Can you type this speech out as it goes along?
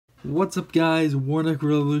What's up guys, Warnock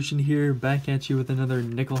Revolution here, back at you with another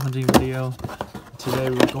nickel hunting video.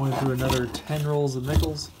 Today we're going through another 10 rolls of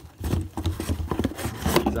nickels.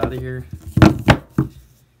 He's out of here.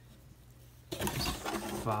 There's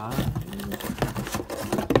 5.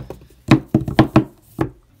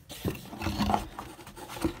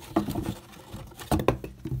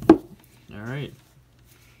 Alright,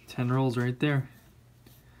 10 rolls right there.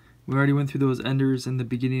 We already went through those enders in the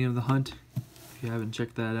beginning of the hunt. If you haven't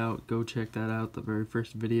checked that out, go check that out. The very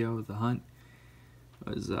first video of the hunt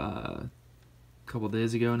was a couple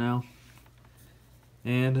days ago now.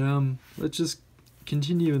 And let's just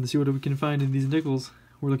continue and see what we can find in these nickels.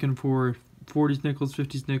 We're looking for 40s nickels,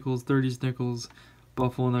 50s nickels, 30s nickels,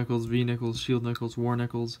 Buffalo nickels, V nickels, Shield nickels, War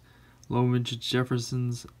nickels, low vintage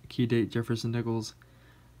Jeffersons, key date Jefferson nickels,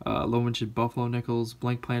 low vintage Buffalo nickels,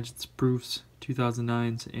 blank planchets, proofs,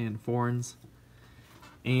 2009s, and foreigns.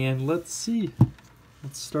 And let's see.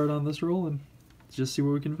 Let's start on this roll and just see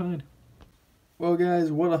what we can find. Well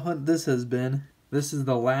guys, what a hunt this has been. This is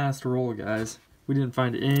the last roll, guys. We didn't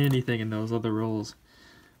find anything in those other rolls,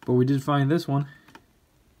 but we did find this one.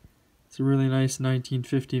 It's a really nice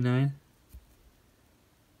 1959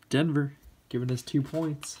 Denver, giving us 2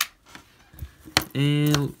 points.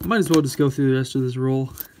 And might as well just go through the rest of this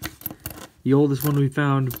roll. The oldest one we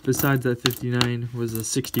found besides that 59 was a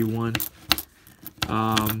 61.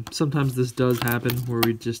 Sometimes this does happen where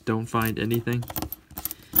we just don't find anything,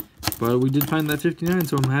 but we did find that 59,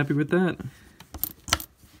 so I'm happy with that.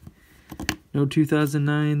 No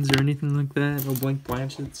 2009s or anything like that, no blank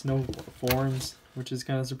planchets, no foreigns, which is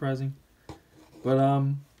kind of surprising. But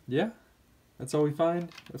yeah, that's all we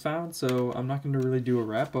found, so I'm not going to really do a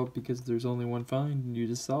wrap up because there's only one find and you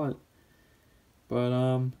just saw it. But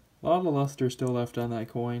a lot of luster still left on that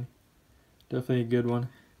coin. Definitely a good one.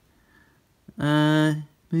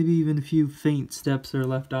 Maybe even a few faint steps are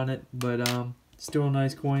left on it, but still a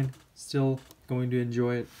nice coin. Still going to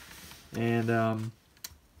enjoy it. And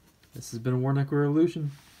this has been a Warnock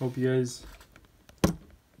Revolution. Hope you guys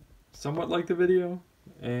somewhat like the video,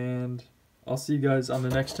 and I'll see you guys on the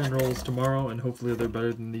next 10 rolls tomorrow, and hopefully they're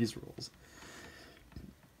better than these rolls.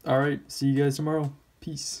 Alright, see you guys tomorrow.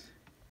 Peace.